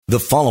The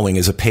following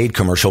is a paid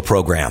commercial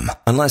program.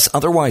 Unless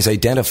otherwise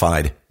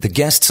identified, the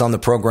guests on the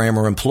program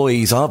are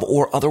employees of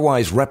or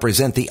otherwise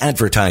represent the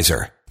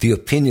advertiser. The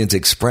opinions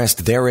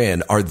expressed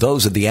therein are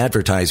those of the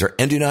advertiser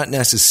and do not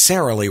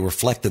necessarily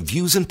reflect the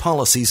views and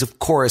policies of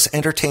Chorus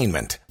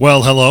Entertainment.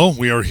 Well, hello.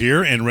 We are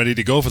here and ready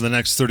to go for the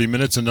next 30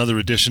 minutes. Another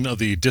edition of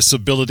the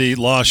Disability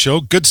Law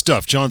Show. Good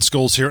stuff. John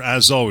Scholes here,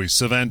 as always.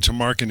 Sivan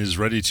Tamarkin is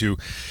ready to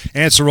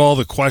answer all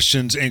the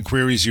questions and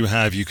queries you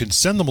have. You can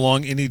send them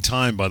along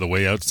anytime, by the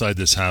way, outside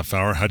this half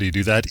hour. How do you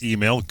do that?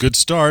 Email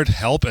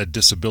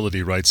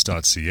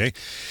goodstart@help@disabilityrights.ca.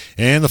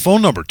 And the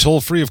phone number,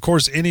 toll free, of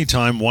course,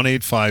 anytime,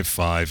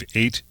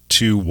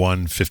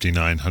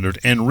 1-855-821-5900.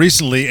 And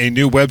recently, a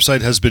new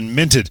website has been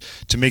minted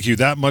to make you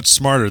that much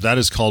smarter. That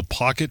is called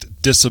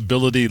Pocket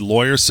Disability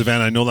Lawyer.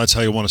 Savannah, I know that's how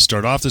you want to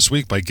start off this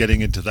week, by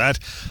getting into that.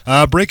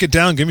 Break it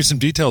down. Give me some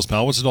details,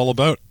 pal. What's it all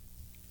about?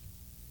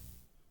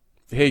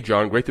 Hey,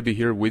 John. Great to be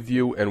here with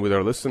you and with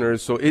our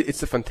listeners. So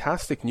it's a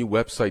fantastic new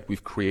website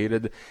we've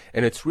created,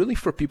 and it's really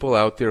for people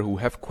out there who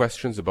have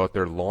questions about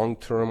their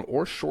long-term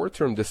or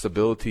short-term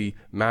disability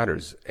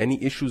matters,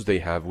 any issues they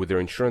have with their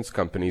insurance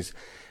companies,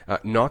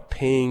 not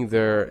paying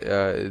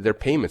their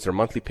payments, their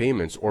monthly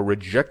payments, or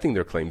rejecting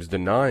their claims,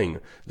 denying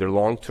their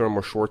long-term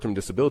or short-term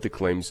disability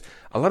claims.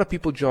 A lot of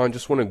people, John,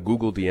 just want to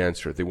Google the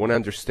answer. They want to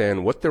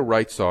understand what their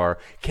rights are.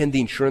 Can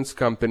the insurance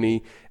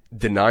company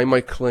deny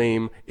my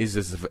claim? Is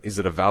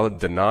it a valid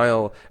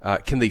denial?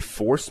 Can they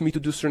force me to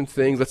do certain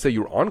things? Let's say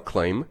you're on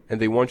claim and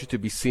they want you to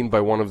be seen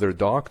by one of their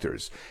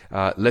doctors.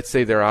 Let's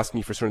say they're asking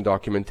you for certain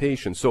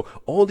documentation. So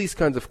all these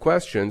kinds of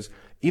questions,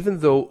 even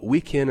though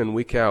week in and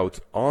week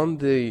out on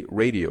the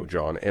radio,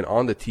 John, and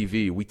on the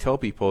TV, we tell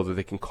people that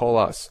they can call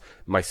us.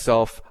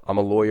 Myself, I'm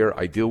a lawyer,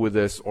 I deal with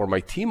this, or my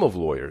team of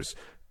lawyers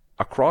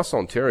across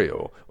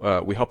Ontario.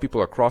 We help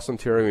people across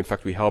Ontario. In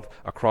fact, we help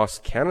across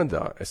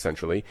Canada,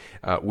 essentially,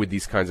 with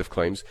these kinds of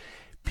claims.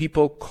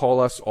 People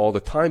call us all the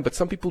time, but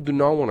some people do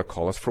not want to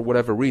call us for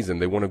whatever reason.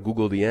 They want to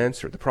Google the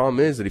answer. The problem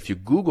is that if you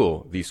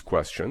Google these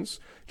questions,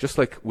 just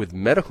like with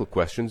medical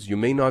questions, you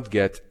may not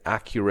get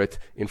accurate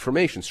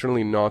information,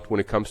 certainly not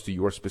when it comes to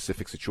your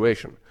specific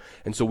situation.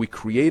 And so we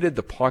created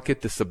the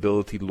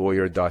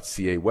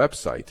PocketDisabilityLawyer.ca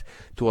website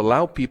to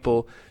allow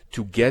people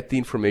to get the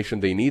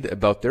information they need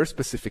about their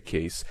specific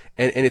case.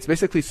 And it's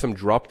basically some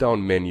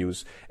drop-down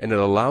menus, and it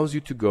allows you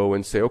to go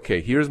and say,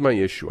 okay, here's my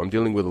issue. I'm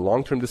dealing with a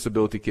long-term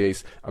disability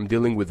case. I'm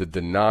dealing with a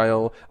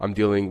denial. I'm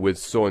dealing with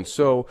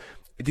so-and-so.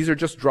 These are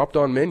just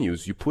drop-down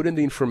menus. You put in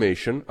the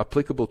information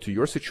applicable to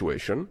your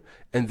situation,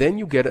 and then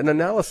you get an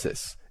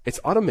analysis. It's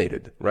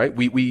automated, right?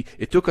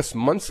 It took us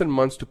months and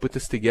months to put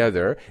this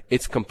together.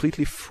 It's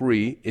completely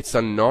free. It's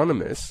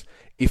anonymous.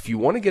 If you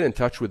want to get in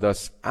touch with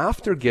us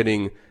after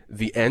getting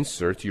the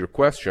answer to your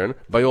question,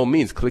 by all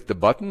means, click the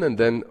button and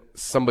then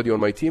somebody on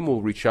my team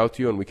will reach out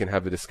to you and we can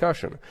have a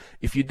discussion.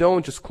 If you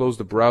don't, just close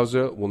the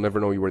browser. We'll never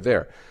know you were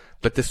there.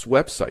 But this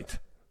website,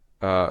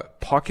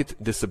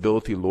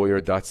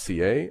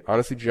 PocketDisabilityLawyer.ca,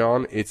 honestly,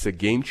 John, it's a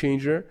game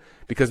changer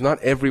because not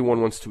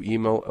everyone wants to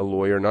email a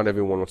lawyer. Not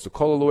everyone wants to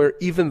call a lawyer,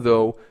 even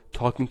though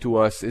talking to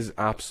us is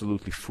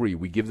absolutely free.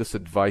 We give this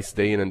advice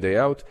day in and day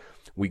out.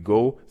 We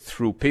go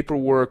through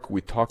paperwork.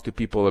 We talk to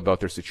people about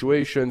their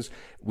situations.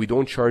 We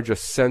don't charge a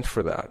cent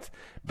for that.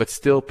 But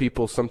still,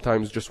 people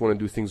sometimes just want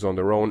to do things on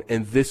their own,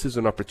 and this is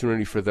an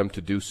opportunity for them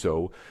to do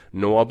so.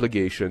 No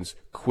obligations,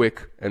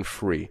 quick and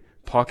free.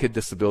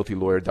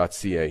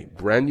 PocketDisabilityLawyer.ca.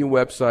 Brand new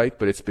website,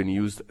 but it's been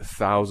used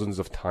thousands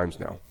of times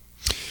now.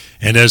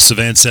 And as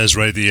Savan says,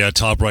 right at the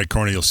top right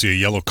corner, you'll see a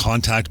yellow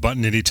contact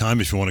button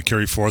anytime if you want to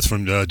carry forth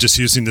from just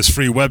using this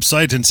free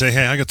website and say,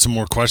 hey, I got some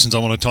more questions. I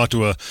want to talk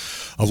to a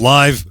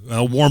live,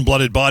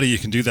 warm-blooded body. You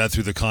can do that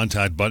through the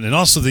contact button. And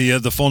also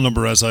the phone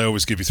number, as I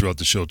always give you throughout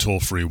the show,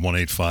 toll-free,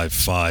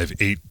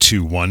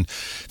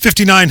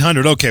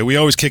 1-855-821-5900. Okay, we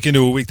always kick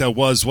into a week that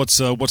was. What's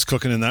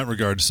cooking in that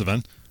regard,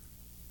 Savan?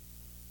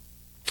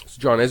 So,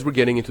 John, as we're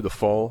getting into the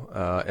fall,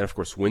 and of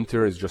course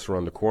winter is just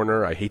around the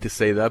corner, I hate to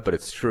say that, but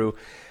it's true.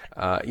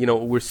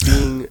 We're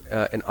seeing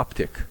an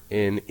uptick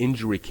in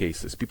injury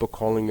cases, people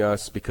calling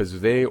us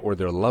because they or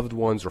their loved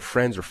ones or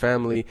friends or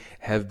family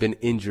have been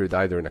injured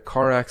either in a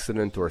car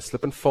accident or a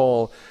slip and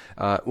fall.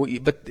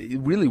 But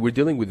really, we're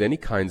dealing with any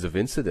kinds of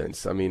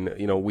incidents. I mean,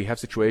 we have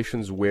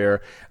situations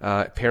where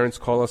parents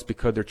call us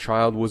because their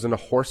child was in a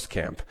horse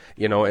camp,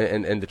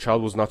 and the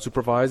child was not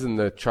supervised and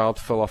the child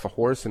fell off a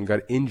horse and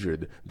got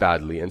injured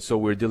badly. And so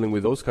we're dealing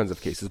with those kinds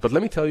of cases. But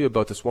let me tell you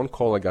about this one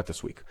call I got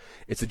this week.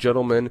 It's a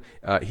gentleman,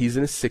 he's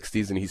in his 60s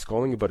and he's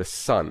calling about his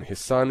son. His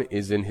son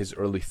is in his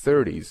early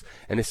 30s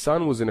and his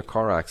son was in a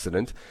car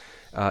accident.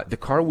 The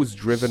car was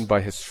driven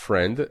by his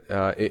friend.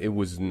 It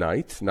was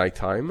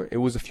nighttime. It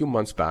was a few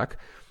months back.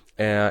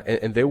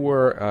 And they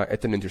were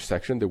at an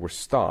intersection. They were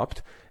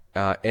stopped.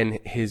 And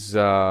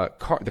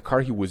the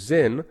car he was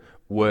in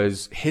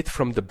was hit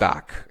from the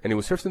back, and it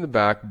was hit from the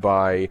back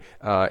by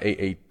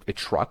a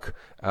truck,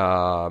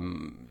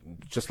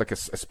 just like a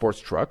sports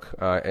truck,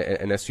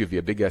 an SUV,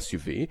 a big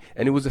SUV,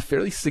 and it was a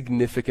fairly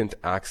significant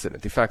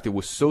accident. In fact, it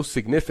was so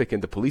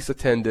significant, the police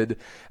attended,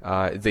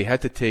 they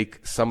had to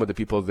take some of the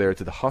people there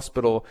to the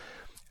hospital,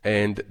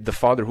 and the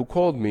father who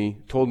called me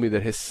told me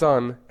that his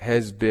son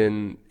has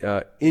been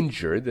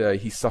injured.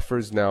 He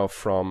suffers now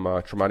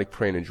from traumatic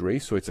brain injury,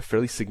 so it's a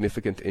fairly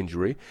significant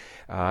injury.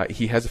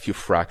 He has a few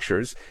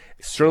fractures.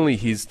 Certainly,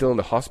 he's still in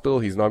the hospital.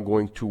 He's not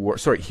going to work.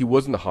 Sorry, he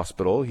was in the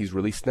hospital. He's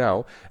released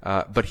now,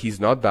 but he's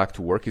not back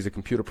to work. He's a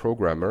computer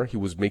programmer. He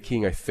was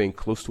making, I think,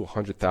 close to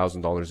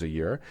 $100,000 a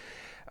year.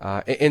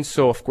 And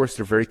so, of course,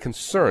 they're very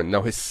concerned.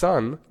 Now, his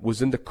son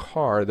was in the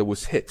car that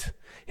was hit.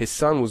 His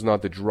son was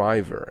not the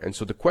driver. And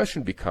so the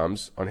question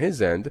becomes, on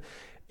his end,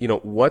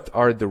 what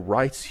are the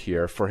rights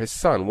here for his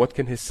son? What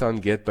can his son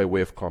get by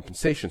way of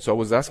compensation? So I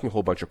was asking a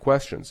whole bunch of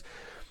questions.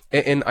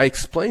 And I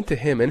explained to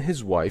him and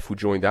his wife, who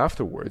joined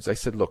afterwards, I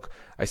said, look,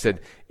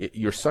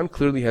 your son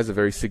clearly has a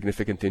very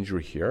significant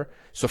injury here.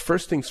 So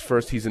first things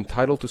first, he's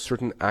entitled to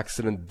certain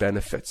accident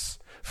benefits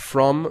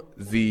from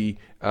the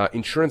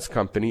insurance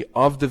company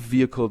of the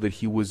vehicle that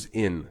he was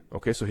in.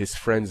 Okay, so his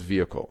friend's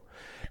vehicle.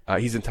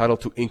 He's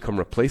entitled to income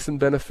replacement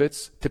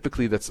benefits.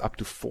 Typically, that's up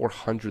to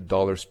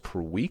 $400 per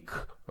week.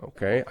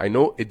 Okay, I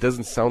know it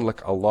doesn't sound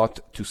like a lot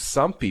to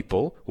some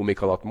people who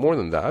make a lot more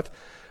than that,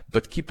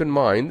 but keep in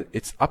mind,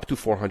 it's up to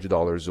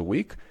 $400 a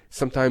week.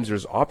 Sometimes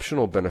there's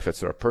optional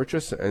benefits that are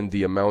purchased, and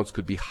the amounts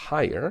could be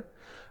higher.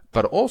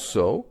 But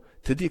also,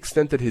 to the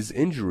extent that his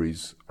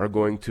injuries are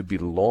going to be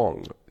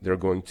long, they're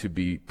going to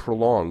be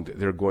prolonged,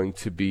 they're going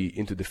to be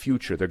into the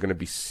future, they're going to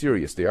be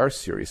serious. They are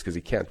serious because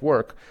he can't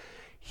work.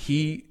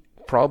 He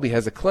probably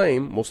has a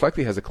claim, most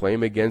likely has a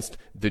claim against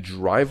the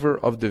driver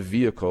of the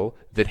vehicle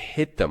that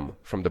hit them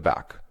from the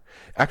back.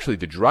 Actually,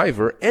 the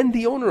driver and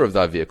the owner of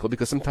that vehicle,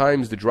 because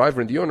sometimes the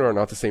driver and the owner are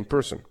not the same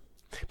person.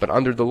 But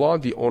under the law,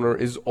 the owner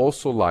is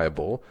also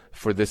liable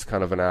for this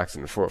kind of an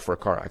accident, for a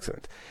car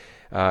accident.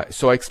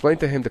 So I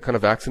explained to him the kind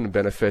of accident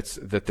benefits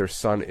that their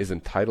son is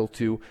entitled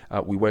to.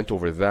 We went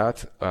over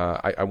that.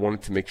 I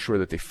wanted to make sure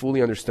that they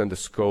fully understand the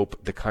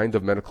scope, the kind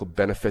of medical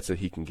benefits that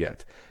he can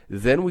get.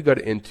 Then we got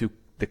into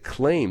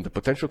the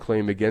potential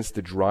claim against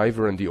the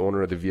driver and the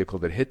owner of the vehicle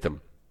that hit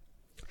them.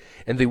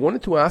 And they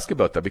wanted to ask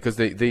about that because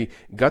they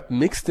got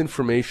mixed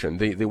information.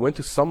 They went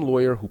to some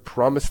lawyer who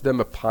promised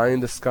them a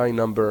pie-in-the-sky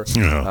number,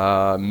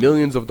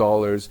 millions of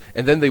dollars,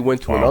 and then they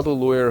went to another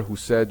lawyer who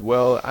said,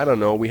 well, I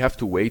don't know, we have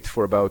to wait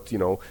for about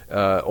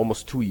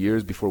almost 2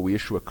 years before we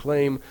issue a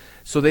claim.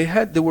 So they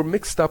were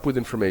mixed up with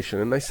information,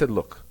 and I said,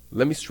 look,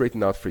 let me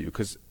straighten out for you,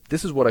 because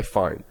this is what I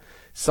find.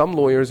 Some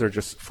lawyers are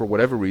just, for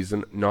whatever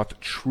reason,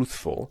 not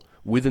truthful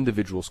with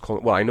individuals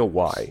calling. Well, I know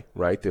why,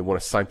 right? They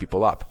want to sign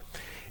people up.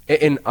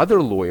 And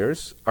other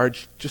lawyers are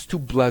just too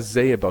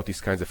blasé about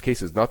these kinds of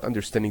cases, not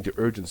understanding the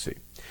urgency.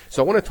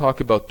 So I want to talk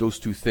about those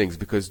two things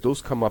because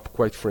those come up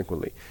quite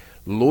frequently.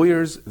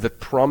 Lawyers that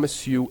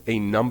promise you a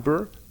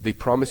number, they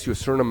promise you a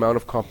certain amount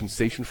of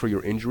compensation for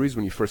your injuries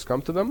when you first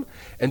come to them.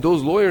 And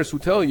those lawyers who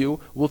tell you,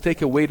 we'll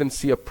take a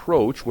wait-and-see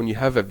approach when you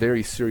have a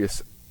very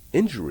serious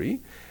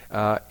injury,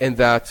 and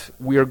that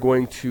we are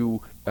going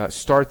to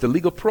start the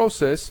legal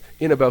process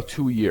in about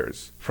 2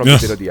 years from the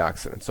date of the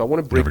accident. So I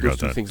want to break those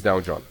two things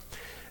down, John.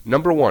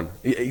 Number one,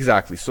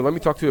 exactly. So let me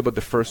talk to you about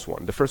the first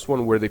one. The first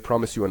one where they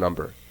promise you a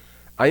number.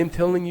 I am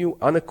telling you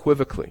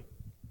unequivocally,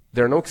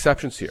 there are no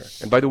exceptions here.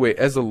 And by the way,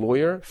 as a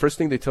lawyer, first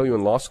thing they tell you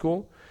in law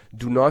school,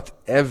 do not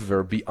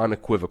ever be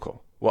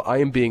unequivocal. Well, I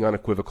am being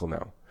unequivocal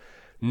now.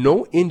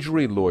 No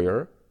injury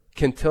lawyer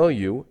can tell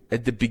you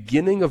at the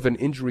beginning of an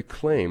injury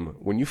claim,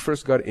 when you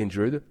first got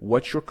injured,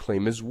 what your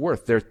claim is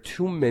worth. There are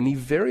too many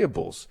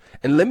variables.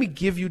 And let me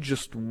give you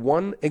just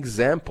one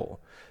example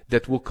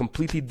that will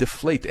completely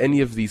deflate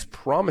any of these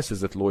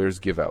promises that lawyers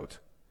give out.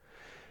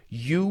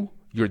 You,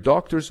 your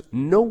doctors,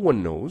 no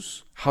one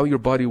knows how your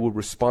body will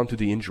respond to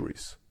the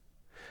injuries.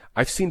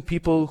 I've seen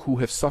people who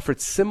have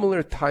suffered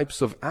similar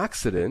types of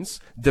accidents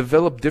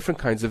develop different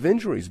kinds of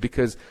injuries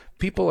because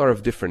people are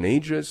of different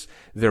ages,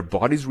 their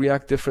bodies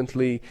react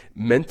differently,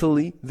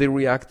 mentally they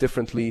react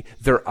differently.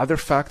 There are other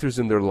factors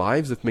in their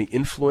lives that may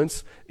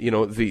influence,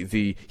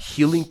 the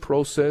healing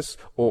process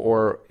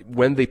or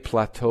when they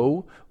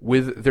plateau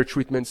with their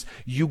treatments.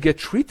 You get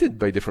treated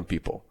by different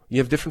people. You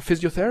have different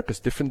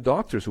physiotherapists, different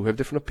doctors who have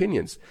different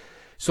opinions.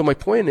 So my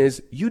point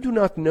is, you do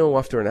not know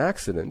after an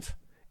accident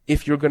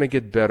if you're going to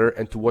get better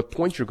and to what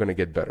point you're going to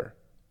get better.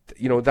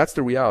 That's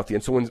the reality.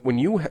 And so when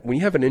you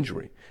have an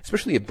injury,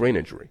 especially a brain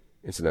injury,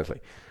 incidentally,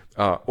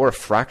 or a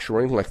fracture or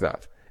anything like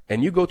that,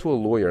 and you go to a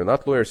lawyer and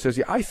that lawyer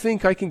says, I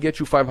think I can get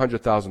you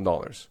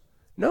 $500,000.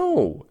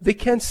 No, they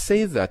can't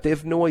say that. They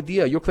have no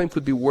idea. Your claim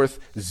could be worth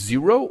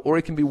zero or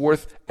it can be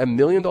worth $1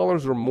 million or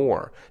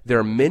more. There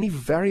are many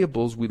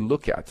variables we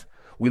look at.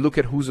 We look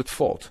at who's at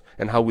fault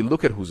and how we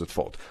look at who's at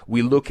fault.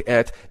 We look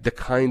at the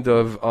kind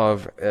of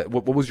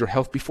what was your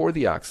health before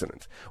the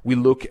accident. We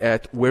look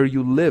at where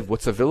you live,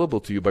 what's available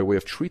to you by way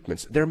of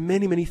treatments. There are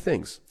many, many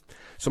things.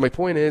 So my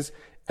point is,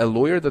 A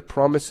lawyer that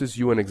promises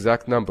you an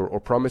exact number or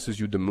promises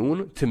you the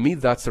moon, to me,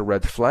 that's a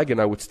red flag,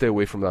 and I would stay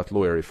away from that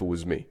lawyer if it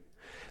was me.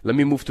 Let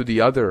me move to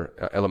the other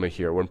element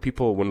here.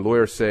 When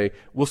lawyers say,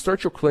 we'll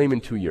start your claim in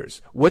 2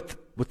 years, what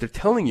they're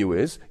telling you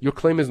is your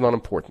claim is not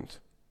important.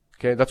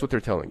 Okay, that's what they're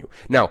telling you.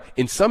 Now,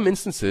 in some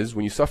instances,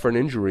 when you suffer an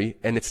injury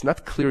and it's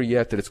not clear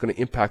yet that it's going to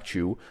impact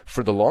you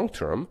for the long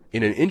term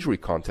in an injury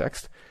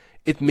context,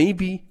 it may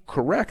be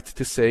correct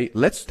to say,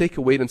 let's take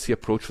a wait and see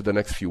approach for the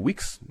next few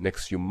weeks,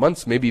 next few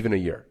months, maybe even a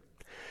year.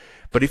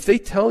 But if they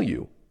tell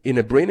you in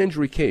a brain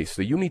injury case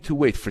that you need to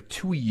wait for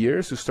 2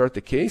 years to start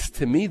the case,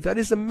 to me, that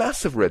is a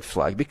massive red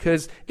flag,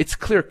 because it's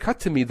clear cut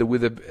to me that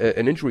with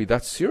an injury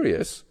that's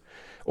serious,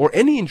 or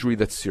any injury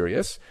that's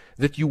serious,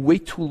 that you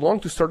wait too long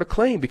to start a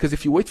claim. Because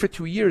if you wait for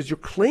 2 years, your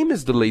claim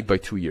is delayed by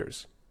 2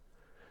 years.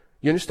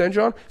 You understand,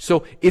 John?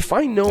 So if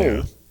I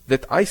know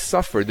that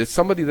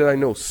somebody that I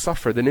know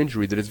suffered an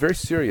injury that is very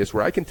serious,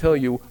 where I can tell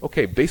you,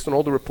 okay, based on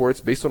all the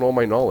reports, based on all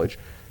my knowledge,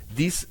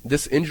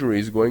 this injury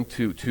is going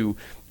to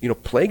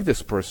plague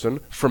this person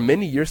for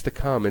many years to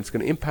come, and it's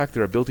going to impact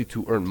their ability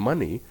to earn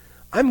money,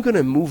 I'm going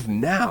to move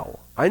now.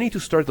 I need to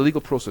start the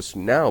legal process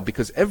now,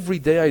 because every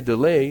day I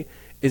delay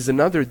is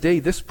another day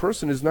this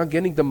person is not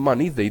getting the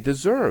money they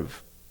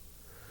deserve.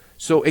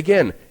 So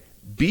again,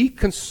 be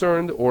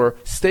concerned or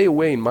stay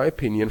away, in my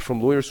opinion,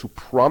 from lawyers who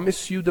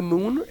promise you the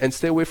moon, and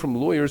stay away from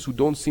lawyers who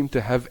don't seem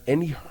to have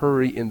any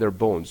hurry in their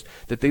bones,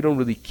 that they don't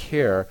really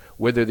care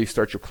whether they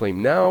start your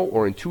claim now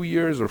or in 2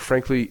 years or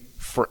frankly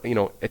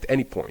at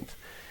any point.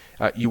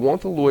 You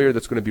want a lawyer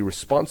that's going to be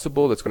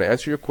responsible, that's going to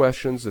answer your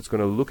questions, that's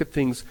going to look at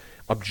things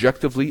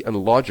objectively and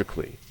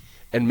logically,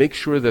 and make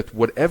sure that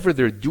whatever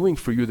they're doing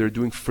for you, they're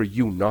doing for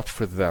you, not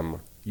for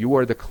them. You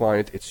are the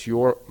client. It's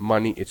your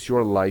money. It's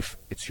your life.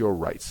 It's your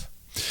rights.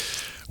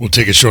 We'll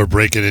take a short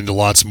break, get into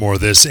lots more of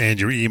this and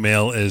your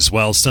email as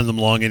well. Send them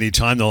along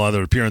anytime. They'll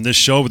either appear on this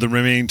show with the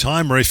remaining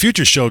time or a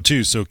future show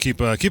too. So keep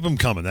them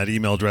coming. That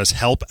email address,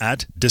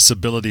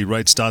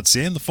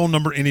 help@disabilityrights.ca, and the phone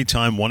number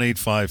anytime,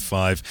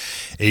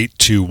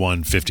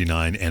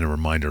 1-855-821-59. And a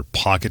reminder,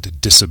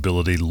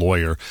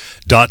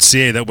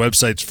 pocketdisabilitylawyer.ca. That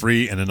website's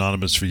free and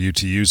anonymous for you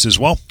to use as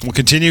well. We'll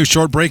continue.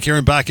 Short break here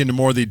and back into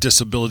more of the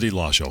Disability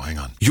Law Show. Hang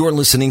on. You're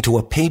listening to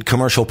a paid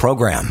commercial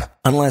program.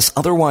 Unless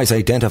otherwise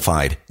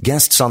identified,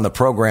 guests on the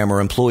program are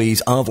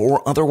employees of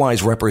or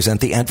otherwise represent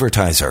the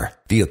advertiser.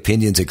 The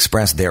opinions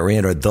expressed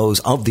therein are those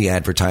of the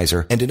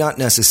advertiser and do not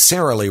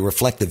necessarily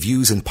reflect the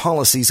views and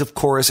policies of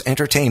Chorus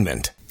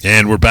Entertainment.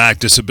 And we're back.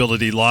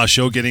 Disability Law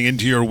Show, getting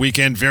into your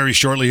weekend very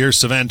shortly here.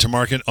 Sivan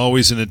Tamarkin,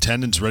 always in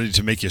attendance, ready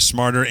to make you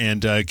smarter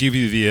and give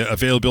you the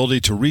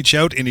availability to reach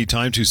out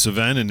anytime to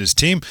Sivan and his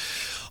team.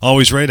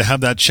 Always ready to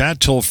have that chat,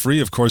 toll free.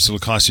 Of course, it'll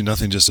cost you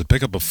nothing just to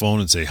pick up a phone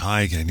and say,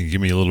 hi, can you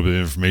give me a little bit of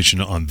information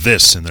on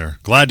this? And they're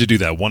glad to do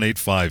that.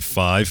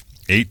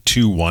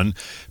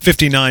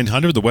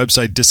 1-855-821-5900. The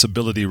website,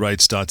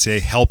 disabilityrights.ca.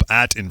 Help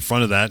at in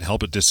front of that,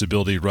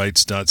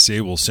 help@disabilityrights.ca.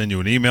 We'll send you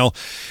an email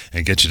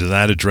and get you to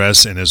that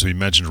address. And as we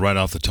mentioned right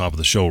off the top of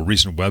the show, a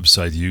recent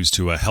website used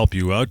to help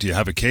you out. Do you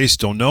have a case?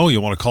 Don't know?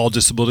 You want to call a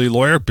disability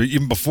lawyer? But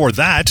even before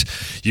that,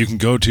 you can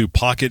go to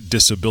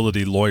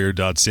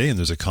pocketdisabilitylawyer.ca, and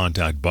there's a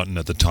contact button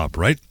at the top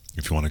right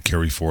if you want to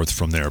carry forth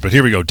from there. But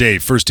here we go.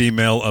 Dave, first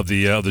email of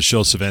the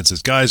show. Sivan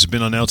says, guys, I've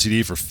been on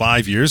LTD for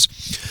 5 years.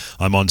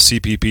 I'm on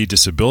CPP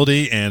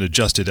disability and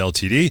adjusted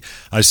LTD.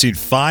 I've seen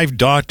 5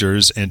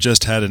 doctors and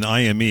just had an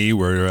IME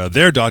where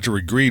their doctor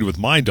agreed with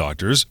my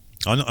doctors.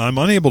 I'm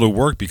unable to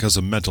work because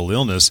of mental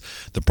illness.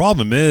 The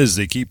problem is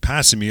they keep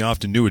passing me off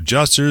to new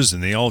adjusters,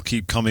 and they all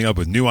keep coming up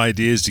with new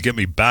ideas to get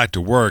me back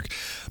to work.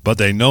 But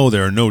they know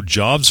there are no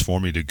jobs for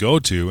me to go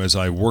to as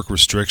I have work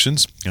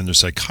restrictions and their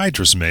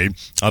psychiatrist made.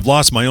 I've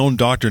lost my own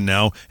doctor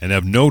now and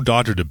have no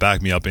doctor to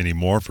back me up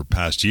anymore for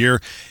past year,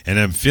 and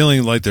I'm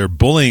feeling like they're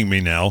bullying me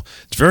now.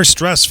 It's very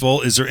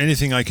stressful. Is there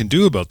anything I can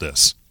do about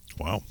this?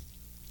 Wow.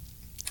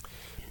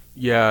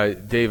 Yeah,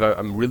 Dave,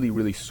 I'm really,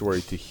 really sorry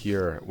to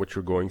hear what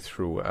you're going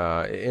through.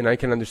 And I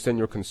can understand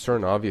your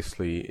concern,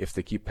 obviously, if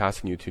they keep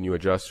passing you to new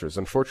adjusters.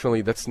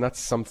 Unfortunately, that's not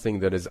something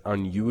that is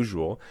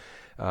unusual.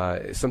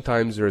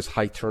 Sometimes there's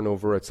high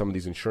turnover at some of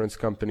these insurance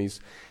companies,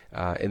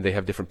 and they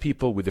have different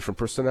people with different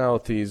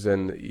personalities,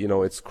 and,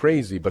 it's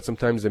crazy. But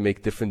sometimes they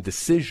make different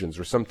decisions,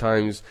 or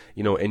sometimes,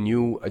 a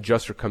new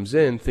adjuster comes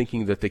in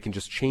thinking that they can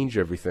just change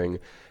everything,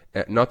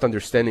 not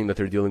understanding that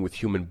they're dealing with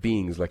human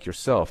beings like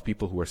yourself,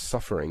 people who are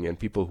suffering and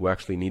people who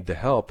actually need the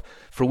help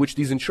for which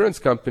these insurance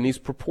companies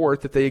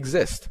purport that they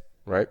exist,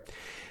 right?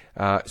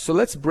 So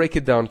let's break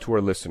it down to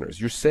our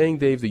listeners. You're saying,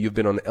 Dave, that you've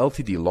been on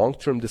LTD,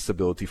 long-term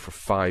disability, for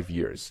 5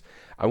 years.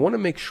 I want to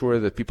make sure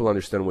that people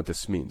understand what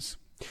this means.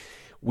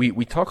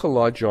 We talk a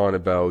lot, John,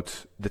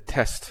 about the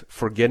test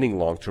for getting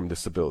long-term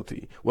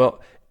disability.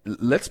 Well,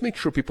 let's make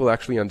sure people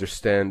actually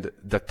understand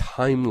the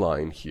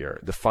timeline here,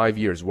 the 5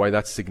 years, why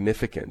that's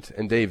significant.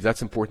 And Dave,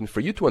 that's important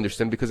for you to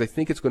understand, because I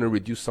think it's going to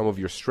reduce some of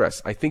your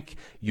stress. I think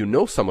you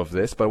know some of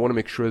this, but I want to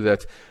make sure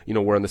that,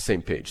 we're on the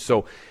same page.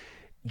 So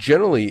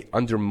generally,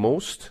 under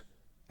most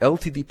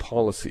LTD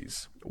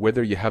policies,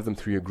 whether you have them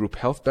through your group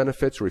health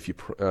benefits or if you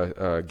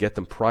get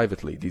them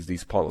privately,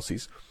 these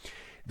policies,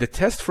 the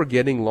test for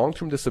getting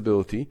long-term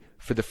disability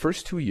for the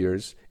first 2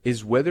 years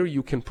is whether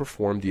you can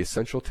perform the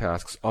essential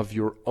tasks of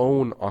your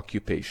own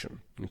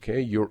occupation.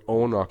 Okay, your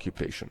own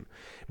occupation.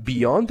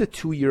 Beyond the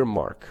 2-year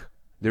mark,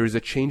 there is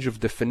a change of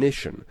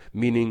definition,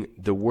 meaning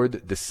the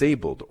word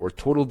disabled or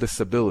total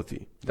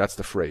disability, that's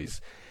the phrase.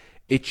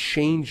 It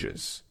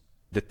changes.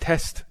 The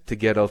test to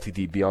get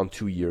LTD beyond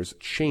 2 years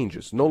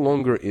changes. No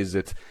longer is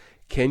it,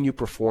 can you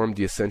perform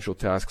the essential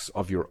tasks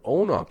of your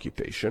own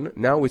occupation?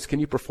 Now it's,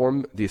 can you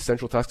perform the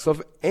essential tasks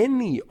of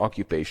any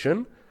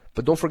occupation?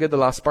 But don't forget the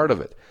last part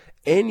of it.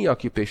 Any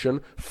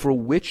occupation for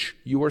which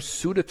you are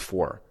suited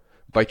for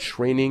by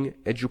training,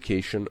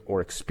 education,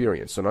 or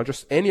experience. So not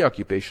just any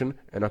occupation,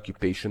 an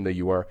occupation that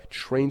you are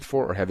trained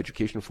for or have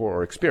education for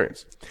or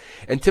experience.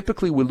 And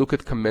typically we look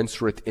at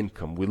commensurate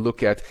income. We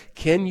look at,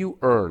 can you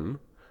earn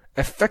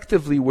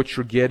effectively what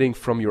you're getting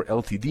from your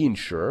LTD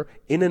insurer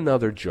in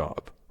another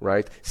job,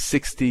 right?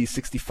 60,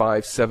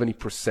 65,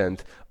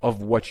 70%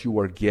 of what you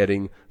are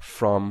getting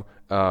from,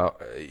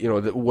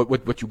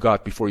 what you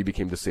got before you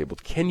became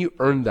disabled. Can you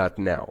earn that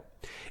now?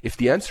 If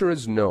the answer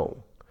is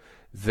no,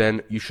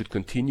 then you should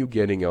continue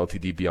getting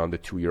LTD beyond the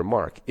 2-year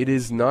mark. It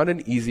is not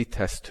an easy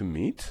test to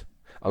meet.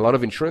 A lot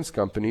of insurance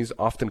companies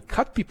often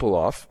cut people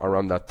off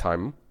around that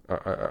time,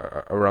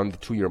 around the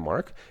 2-year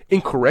mark.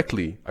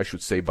 Incorrectly, I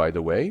should say, by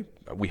the way.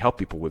 We help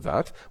people with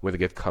that, where they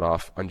get cut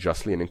off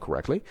unjustly and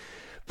incorrectly.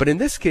 But in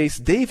this case,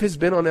 Dave has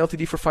been on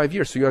LTD for 5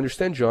 years. So you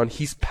understand, John,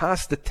 he's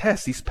passed the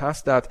test. He's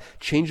passed that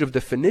change of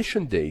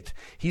definition date.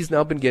 He's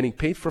now been getting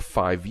paid for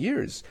 5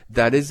 years.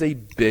 That's a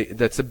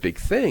big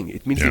thing.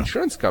 It means the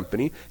insurance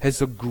company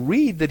has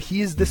agreed that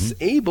he is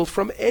disabled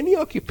from any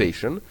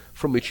occupation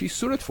from which he's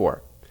suited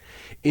for.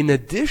 In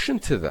addition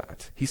to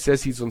that, he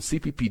says he's on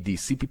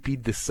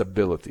CPP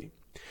disability,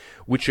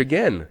 which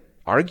again,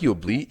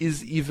 arguably,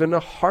 is even a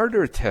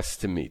harder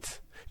test to meet.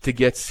 To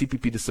get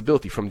CPP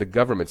disability from the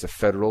government. It's a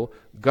federal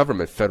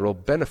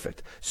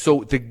benefit.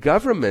 So the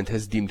government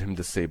has deemed him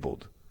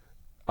disabled,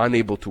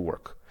 unable to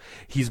work.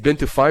 He's been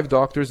to 5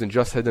 doctors and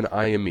just had an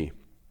IME.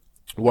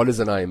 What is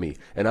an IME?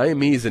 An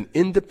IME is an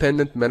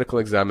independent medical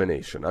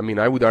examination. I mean,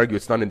 I would argue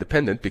it's not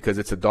independent because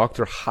it's a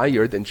doctor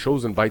hired and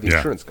chosen by the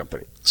insurance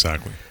company.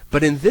 Exactly.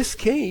 But in this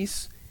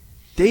case,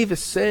 Dave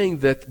is saying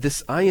that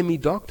this IME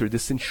doctor,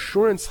 this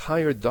insurance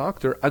hired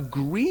doctor,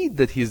 agreed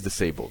that he is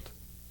disabled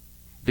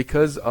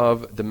because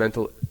of the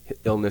mental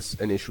illness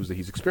and issues that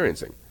he's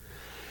experiencing.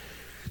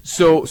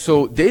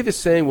 So Dave is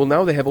saying, well,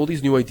 now they have all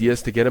these new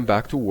ideas to get him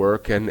back to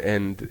work, and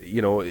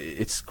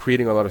it's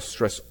creating a lot of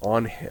stress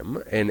on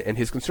him. And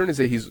his concern is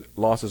that he's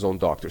lost his own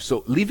doctor.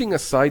 So leaving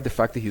aside the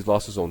fact that he's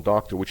lost his own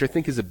doctor, which I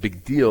think is a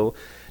big deal,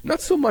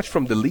 not so much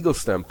from the legal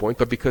standpoint,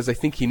 but because I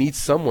think he needs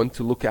someone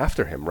to look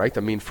after him, right?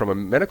 I mean, from a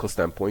medical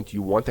standpoint,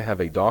 you want to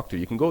have a doctor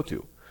you can go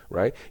to.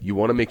 Right? You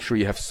want to make sure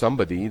you have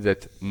somebody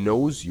that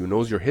knows you,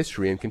 knows your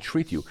history, and can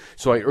treat you.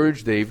 So I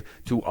urge Dave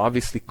to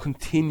obviously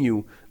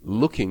continue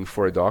looking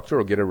for a doctor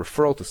or get a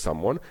referral to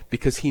someone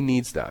because he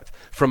needs that.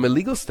 From a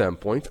legal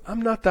standpoint,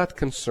 I'm not that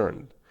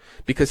concerned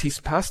because he's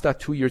passed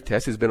that 2-year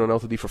test. He's been on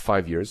LTD for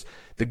 5 years.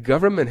 The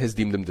government has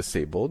deemed him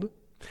disabled.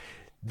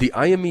 The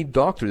IME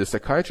doctor, the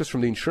psychiatrist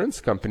from the insurance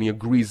company,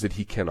 agrees that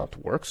he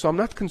cannot work. So I'm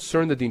not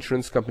concerned that the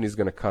insurance company is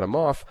going to cut him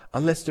off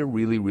unless they're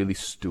really, really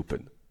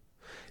stupid.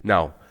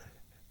 Now,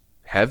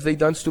 have they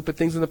done stupid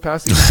things in the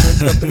past, these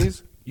insurance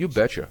companies? You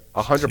betcha,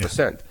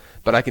 100%.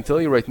 But I can tell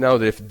you right now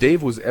that if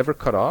Dave was ever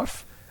cut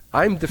off,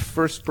 I'm the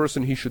first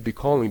person he should be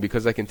calling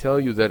because I can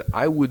tell you that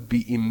I would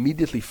be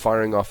immediately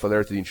firing off a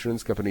letter to the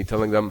insurance company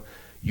telling them,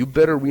 you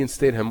better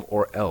reinstate him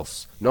or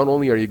else. Not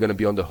only are you going to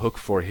be on the hook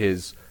for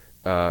his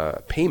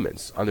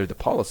payments under the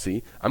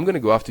policy, I'm going to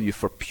go after you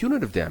for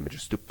punitive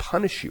damages to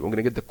punish you. I'm going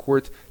to get the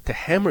court to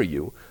hammer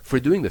you for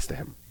doing this to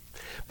him.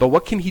 But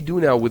what can he do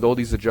now with all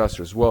these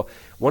adjusters? Well,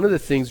 one of the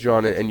things,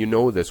 John, and you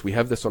know this, we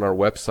have this on our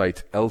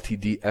website,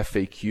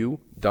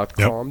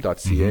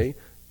 ltdfaq.com.ca,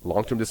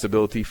 long-term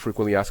disability,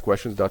 frequently asked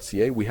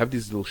questions.ca. We have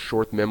these little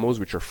short memos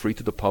which are free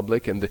to the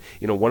public, and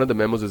one of the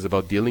memos is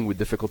about dealing with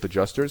difficult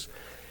adjusters.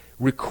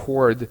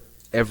 Record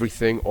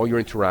everything, all your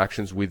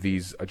interactions with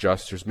these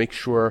adjusters. Make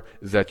sure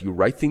that you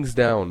write things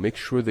down. Make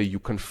sure that you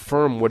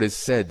confirm what is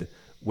said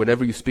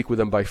whenever you speak with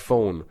them by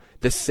phone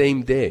the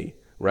same day.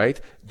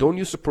 Right? Don't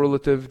use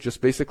superlative. Just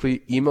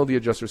basically email the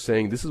adjuster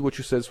saying, this is what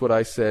you said, this is what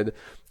I said.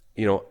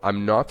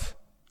 I'm not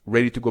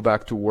ready to go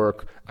back to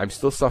work. I'm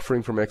still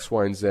suffering from X,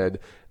 Y, and Z.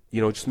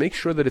 Just make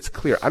sure that it's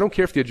clear. I don't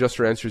care if the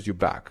adjuster answers you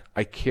back.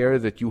 I care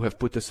that you have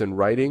put this in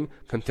writing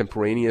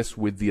contemporaneous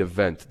with the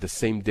event, the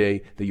same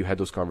day that you had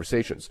those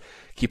conversations.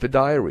 Keep a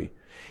diary.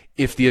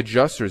 If the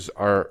adjusters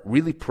are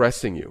really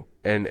pressing you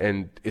and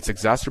it's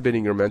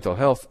exacerbating your mental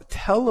health,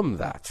 tell them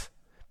that.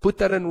 Put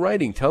that in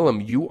writing. Tell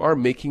him, you are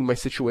making my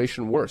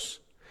situation worse.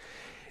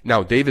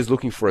 Now, Dave is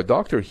looking for a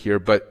doctor here,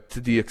 but to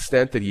the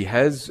extent that he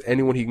has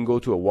anyone he can go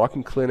to, a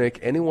walk-in clinic,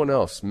 anyone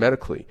else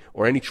medically,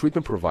 or any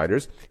treatment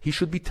providers, he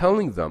should be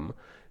telling them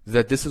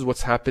that this is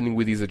what's happening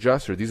with these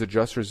adjusters. These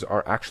adjusters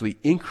are actually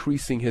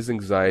increasing his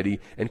anxiety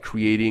and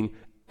creating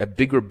a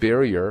bigger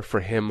barrier for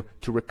him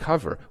to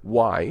recover.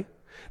 Why?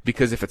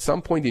 Because if at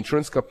some point the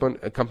insurance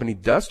company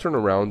does turn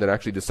around and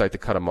actually decide to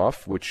cut him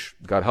off, which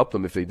God help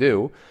them if they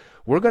do,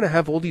 we're going to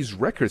have all these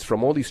records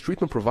from all these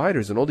treatment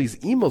providers and all these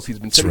emails he's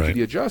been sending to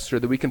the adjuster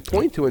that we can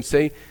point to and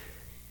say,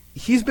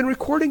 he's been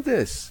recording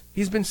this.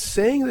 He's been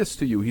saying this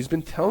to you. He's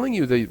been telling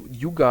you that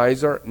you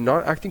guys are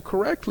not acting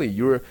correctly.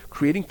 You're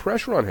creating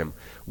pressure on him.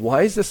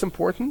 Why is this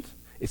important?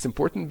 It's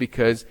important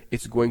because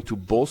it's going to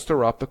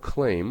bolster up a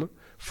claim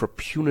for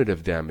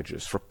punitive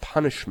damages, for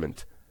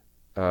punishment,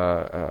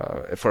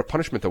 for a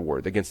punishment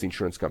award against the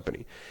insurance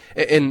company.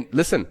 And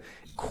listen,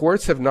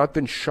 courts have not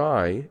been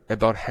shy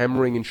about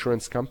hammering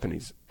insurance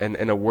companies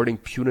and awarding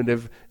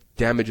punitive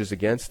damages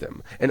against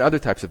them and other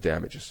types of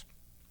damages.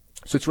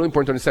 So it's really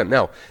important to understand.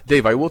 Now,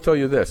 Dave, I will tell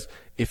you this.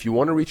 If you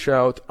want to reach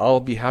out, I'll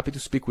be happy to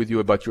speak with you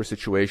about your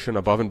situation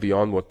above and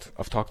beyond what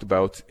I've talked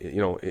about,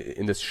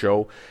 in this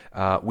show.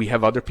 We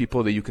have other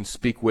people that you can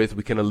speak with.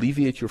 We can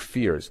alleviate your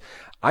fears.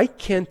 I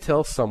can't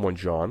tell someone,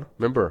 John,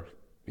 remember,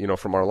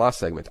 from our last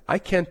segment, I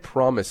can't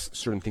promise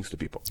certain things to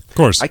people. Of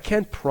course. I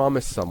can't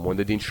promise someone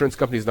that the insurance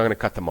company is not going to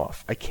cut them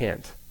off. I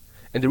can't.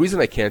 And the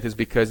reason I can't is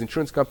because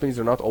insurance companies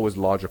are not always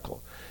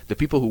logical. The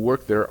people who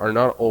work there are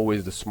not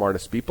always the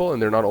smartest people,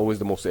 and they're not always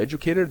the most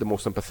educated, the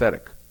most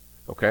empathetic.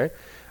 Okay?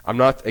 I'm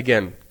not,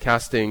 again,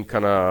 casting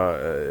kind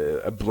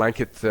of a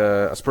blanket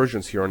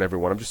aspersions here on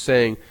everyone. I'm just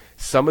saying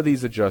some of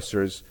these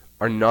adjusters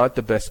are not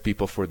the best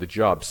people for the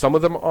job. Some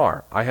of them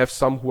are. I have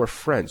some who are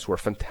friends who are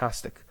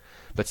fantastic,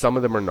 but some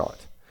of them are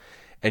not.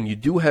 And you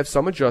do have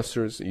some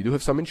adjusters, you do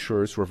have some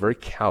insurers who are very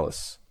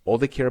callous. All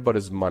they care about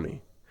is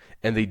money.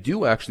 And they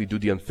do actually do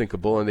the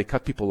unthinkable, and they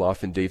cut people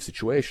off in Dave's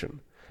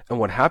situation. And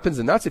what happens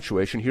in that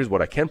situation, here's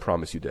what I can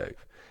promise you,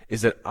 Dave,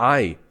 is that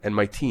I and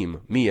my team,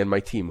 me and my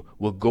team,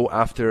 will go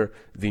after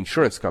the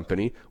insurance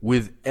company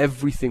with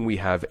everything we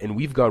have. And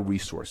we've got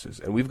resources,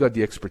 and we've got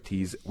the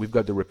expertise, we've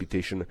got the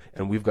reputation,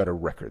 and we've got a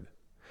record.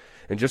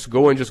 And just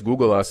go and just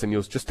Google us, and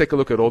you'll just take a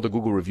look at all the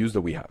Google reviews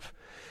that we have.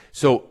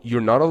 So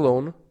you're not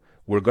alone.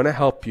 We're going to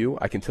help you.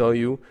 I can tell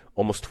you,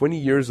 almost 20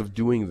 years of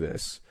doing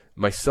this,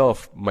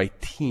 myself, my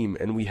team,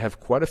 and we have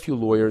quite a few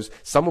lawyers,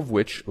 some of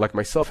which, like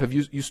myself, have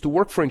used to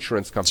work for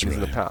insurance companies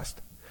in the past.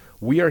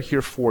 We are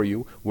here for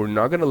you. We're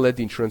not going to let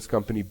the insurance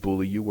company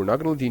bully you. We're not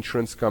going to let the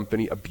insurance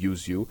company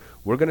abuse you.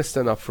 We're going to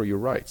stand up for your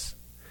rights.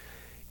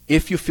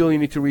 If you feel you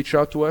need to reach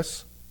out to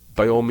us,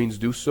 by all means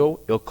do so.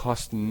 It'll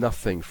cost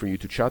nothing for you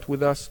to chat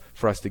with us,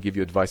 for us to give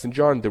you advice. And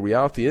John, the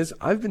reality is,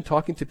 I've been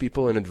talking to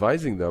people and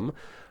advising them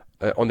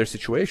on their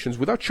situations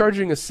without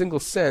charging a single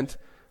cent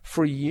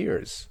for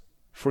years.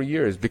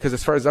 Because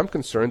as far as I'm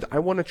concerned, I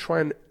want to try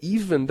and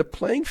even the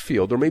playing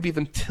field, or maybe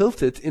even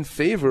tilt it in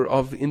favor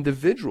of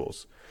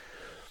individuals.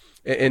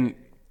 And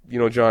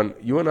John,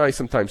 you and I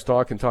sometimes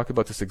talk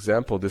about this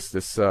example.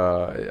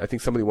 I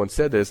think somebody once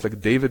said this,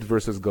 like David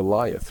versus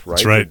Goliath, right?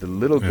 That's right. The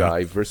little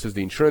guy versus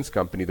the insurance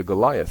company, the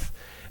Goliath.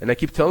 And I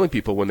keep telling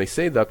people when they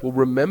say that, well,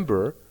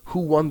 remember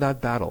who won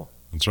that battle.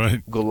 That's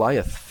right.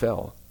 Goliath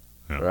fell,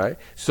 right?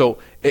 So,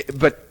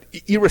 but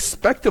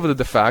irrespective of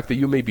the fact that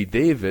you may be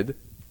David,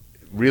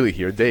 really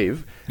here,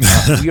 Dave,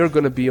 we are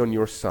going to be on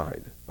your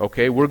side,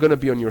 okay? We're going to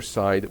be on your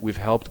side. We've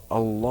helped a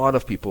lot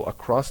of people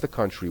across the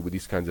country with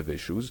these kinds of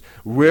issues.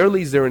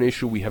 Rarely is there an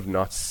issue we have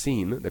not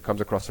seen that comes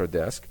across our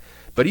desk.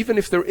 But even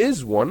if there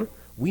is one,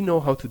 we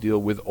know how to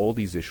deal with all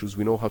these issues.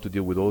 We know how to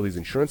deal with all these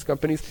insurance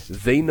companies.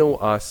 They know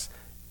us,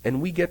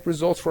 and we get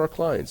results for our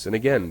clients. And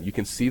again, you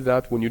can see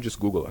that when you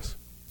just Google us.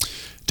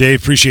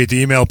 Dave, appreciate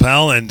the email,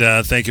 pal, and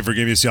thank you for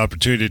giving us the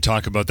opportunity to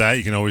talk about that.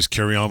 You can always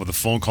carry on with a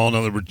phone call.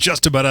 Now that we're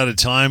just about out of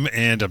time,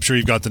 and I'm sure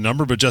you've got the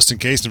number, but just in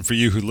case, and for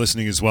you who's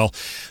listening as well,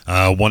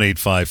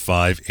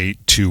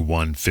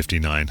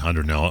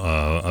 1-855-821-5900.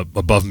 Now,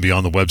 above and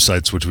beyond the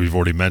websites, which we've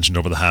already mentioned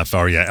over the half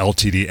hour,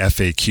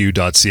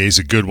 ltdfaq.ca is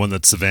a good one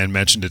that Sivan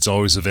mentioned. It's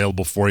always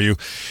available for you.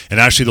 And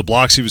actually, the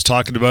blocks he was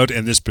talking about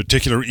in this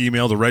particular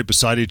email, they're right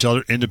beside each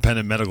other: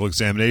 independent medical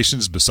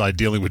examinations, beside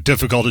dealing with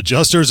difficult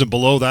adjusters, and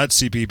below that,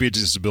 CPP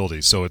disability.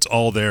 So it's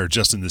all there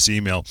just in this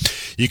email.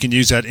 You can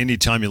use that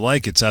anytime you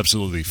like. It's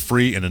absolutely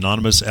free and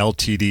anonymous,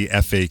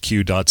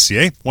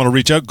 ltdfaq.ca. Want to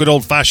reach out? Good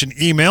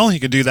old-fashioned email. You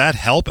can do that,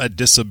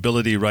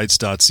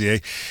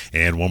 help@disabilityrights.ca.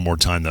 And one more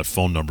time, that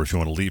phone number if you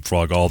want to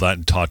leapfrog all that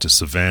and talk to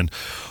Sivan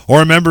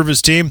or a member of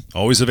his team.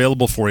 Always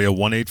available for you,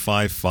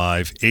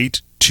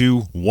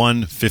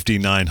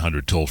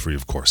 1-855-821-5900. Toll-free,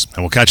 of course. And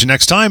we'll catch you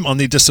next time on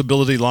the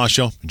Disability Law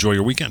Show. Enjoy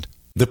your weekend.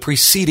 The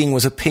preceding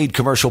was a paid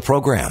commercial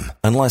program.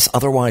 Unless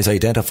otherwise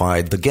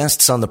identified, the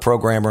guests on the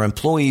program are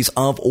employees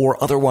of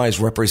or otherwise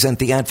represent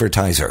the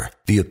advertiser.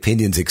 The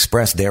opinions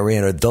expressed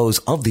therein are those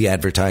of the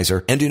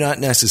advertiser and do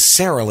not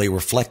necessarily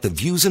reflect the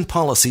views and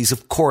policies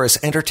of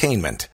Chorus Entertainment.